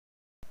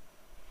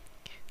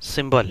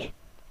Symbol.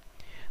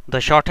 The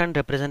shorthand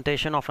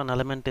representation of an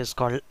element is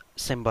called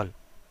symbol.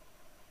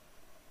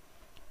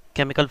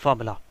 Chemical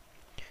formula.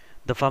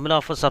 The formula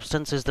of a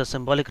substance is the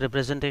symbolic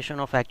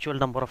representation of actual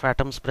number of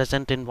atoms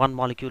present in one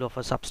molecule of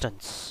a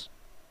substance.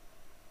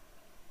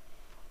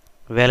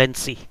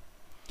 Valency.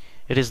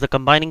 It is the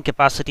combining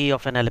capacity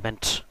of an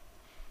element.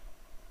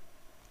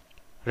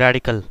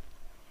 Radical.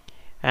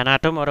 An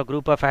atom or a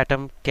group of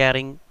atoms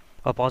carrying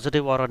a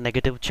positive or a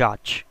negative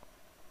charge.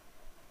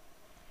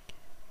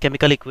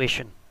 Chemical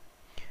equation.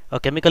 A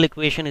chemical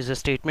equation is a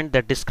statement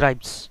that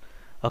describes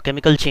a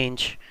chemical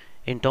change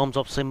in terms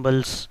of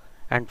symbols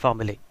and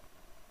formulae.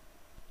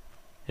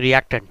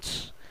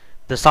 Reactants.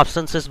 The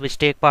substances which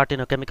take part in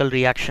a chemical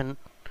reaction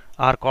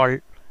are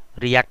called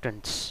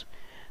reactants.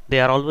 They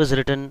are always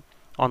written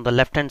on the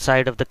left hand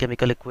side of the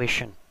chemical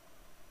equation.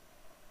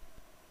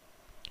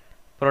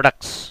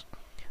 Products.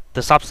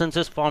 The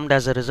substances formed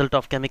as a result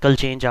of chemical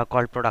change are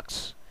called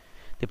products.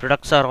 The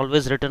products are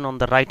always written on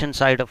the right hand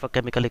side of a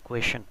chemical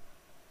equation.